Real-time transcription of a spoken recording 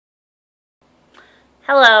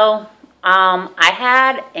Hello. I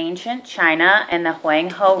had ancient China and the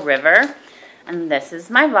Huang River, and this is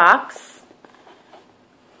my box.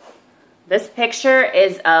 This picture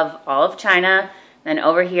is of all of China. Then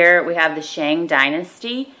over here we have the Shang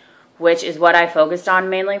dynasty, which is what I focused on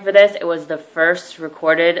mainly for this. It was the first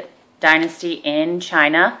recorded dynasty in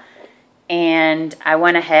China. And I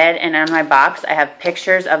went ahead and on my box I have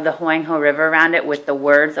pictures of the Huang River around it with the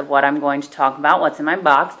words of what I'm going to talk about, what's in my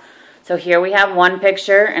box. So here we have one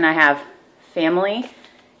picture, and I have family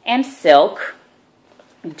and silk.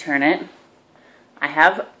 Let me turn it. I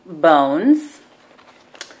have bones.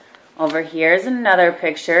 Over here is another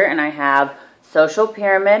picture, and I have social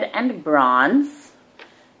pyramid and bronze.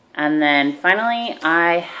 And then finally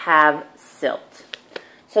I have silt.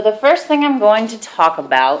 So the first thing I'm going to talk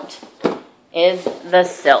about is the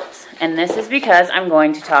silt. And this is because I'm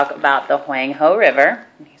going to talk about the Huang River.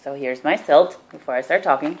 So here's my silt before I start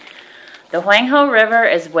talking. The Huang River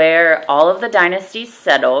is where all of the dynasties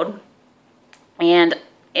settled, and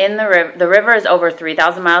in the river is over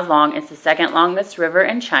 3,000 miles long. It's the second longest river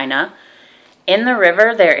in China. In the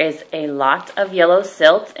river there is a lot of yellow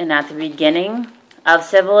silt, and at the beginning of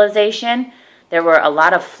civilization there were a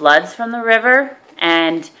lot of floods from the river,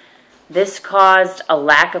 and this caused a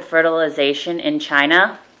lack of fertilization in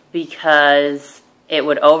China because it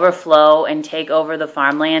would overflow and take over the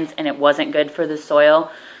farmlands, and it wasn't good for the soil.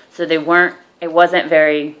 So it wasn't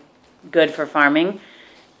very good for farming.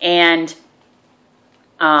 And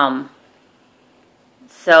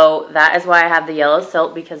so that is why I have the yellow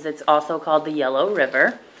silt, because it's also called the Yellow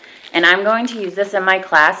River. And I'm going to use this in my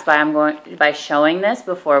class by showing this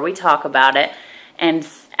before we talk about it and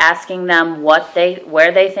asking them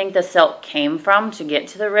where they think the silt came from to get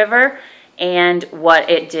to the river and what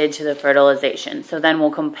it did to the fertilization. So then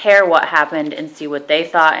we'll compare what happened and see what they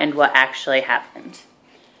thought and what actually happened.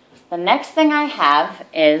 The next thing I have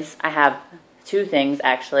is, I have two things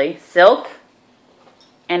actually, silk,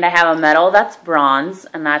 and I have a metal that's bronze,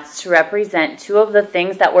 and that's to represent two of the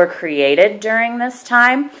things that were created during this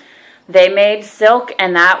time. They made silk,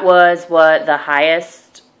 and that was what the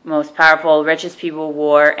highest, most powerful, richest people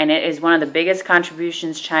wore, and it is one of the biggest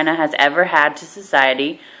contributions China has ever had to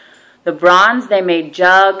society. The bronze, they made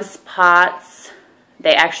jugs, pots,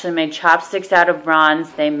 they actually made chopsticks out of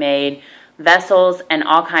bronze, they made vessels and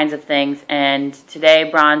all kinds of things, and today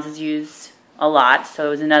bronze is used a lot, so it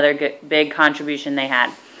was another big contribution they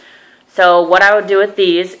had. So what I would do with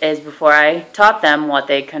these is, before I taught them what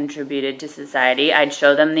they contributed to society, I'd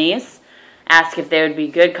show them these, ask if they would be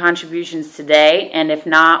good contributions today, and if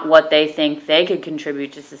not, what they think they could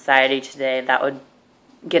contribute to society today that would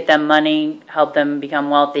get them money, help them become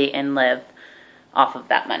wealthy, and live off of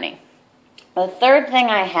that money. The third thing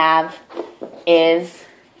I have is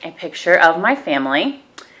a picture of my family.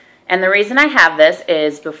 And the reason I have this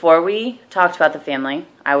is, before we talked about the family,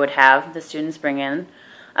 I would have the students bring in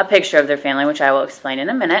a picture of their family, which I will explain in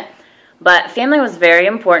a minute. But family was very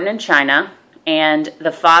important in China, and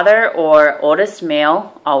the father or oldest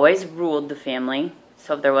male always ruled the family.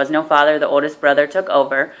 So if there was no father, the oldest brother took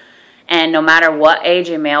over. And no matter what age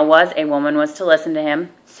a male was, a woman was to listen to him.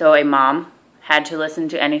 So a mom had to listen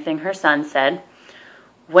to anything her son said.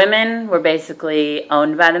 Women were basically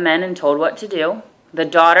owned by the men and told what to do. The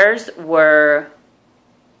daughters were,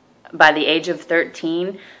 by the age of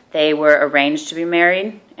 13, they were arranged to be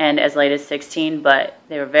married, and as late as 16, but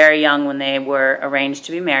they were very young when they were arranged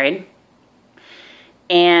to be married.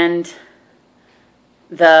 And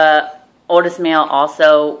the oldest male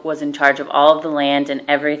also was in charge of all of the land and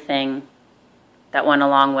everything that went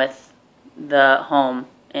along with the home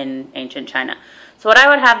in ancient China. So what I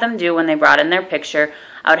would have them do when they brought in their picture,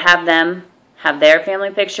 I would have them have their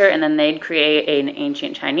family picture, and then they'd create an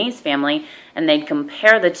ancient Chinese family, and they'd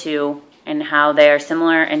compare the two and how they are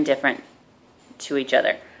similar and different to each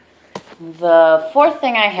other. The fourth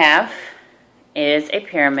thing I have is a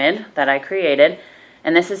pyramid that I created,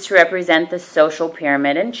 and this is to represent the social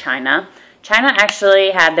pyramid in China. China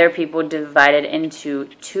actually had their people divided into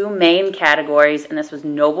two main categories, and this was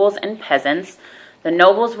nobles and peasants. The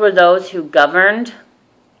nobles were those who governed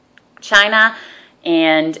China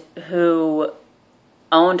and who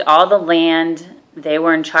owned all the land. They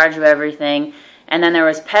were in charge of everything. And then there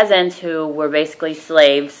was peasants who were basically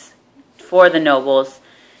slaves for the nobles,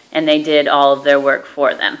 and they did all of their work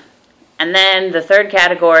for them. And then the third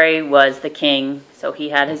category was the king, so he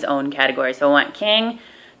had his own category. So it went king,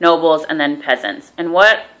 nobles, and then peasants. And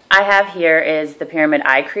what I have here is the pyramid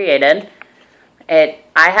I created.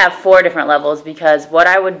 I have 4 different levels, because what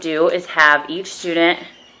I would do is have each student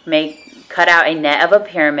cut out a net of a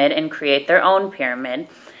pyramid and create their own pyramid.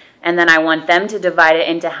 And then I want them to divide it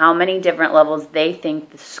into how many different levels they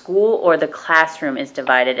think the school or the classroom is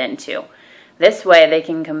divided into. This way they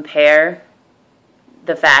can compare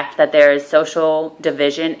the fact that there is social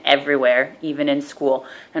division everywhere, even in school.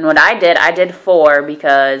 And what I did 4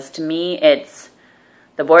 because to me it's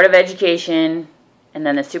the Board of Education, and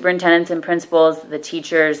then the superintendents and principals, the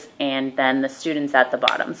teachers, and then the students at the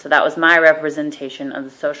bottom. So that was my representation of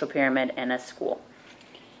the social pyramid in a school.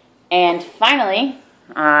 And finally,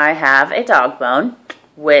 I have a dog bone,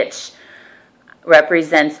 which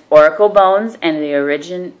represents oracle bones and the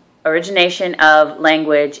origination of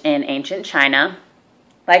language in ancient China.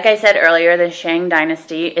 Like I said earlier, the Shang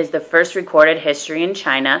dynasty is the first recorded history in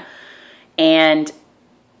China, and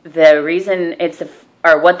the reason it's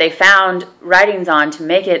or what they found writings on to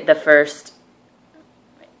make it the first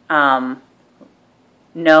known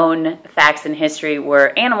facts in history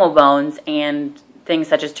were animal bones and things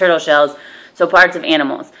such as turtle shells, so parts of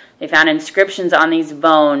animals. They found inscriptions on these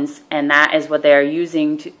bones, and that is what they are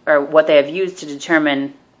using to, or what they have used to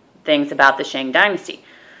determine things about the Shang dynasty.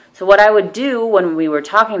 So what I would do when we were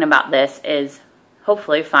talking about this is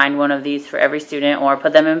hopefully find one of these for every student or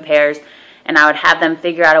put them in pairs, and I would have them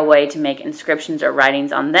figure out a way to make inscriptions or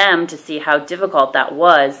writings on them to see how difficult that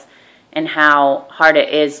was and how hard it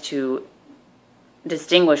is to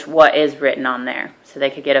distinguish what is written on there, so they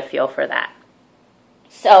could get a feel for that.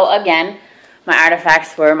 So again, my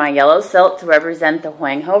artifacts were my yellow silt to represent the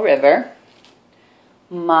Huang River,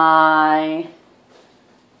 my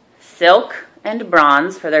silk and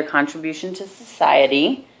bronze for their contribution to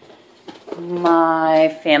society, my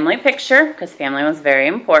family picture, because family was very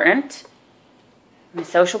important, my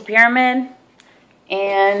social pyramid,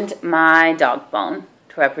 and my dog bone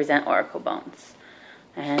to represent oracle bones.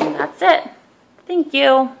 And that's it. Thank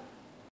you.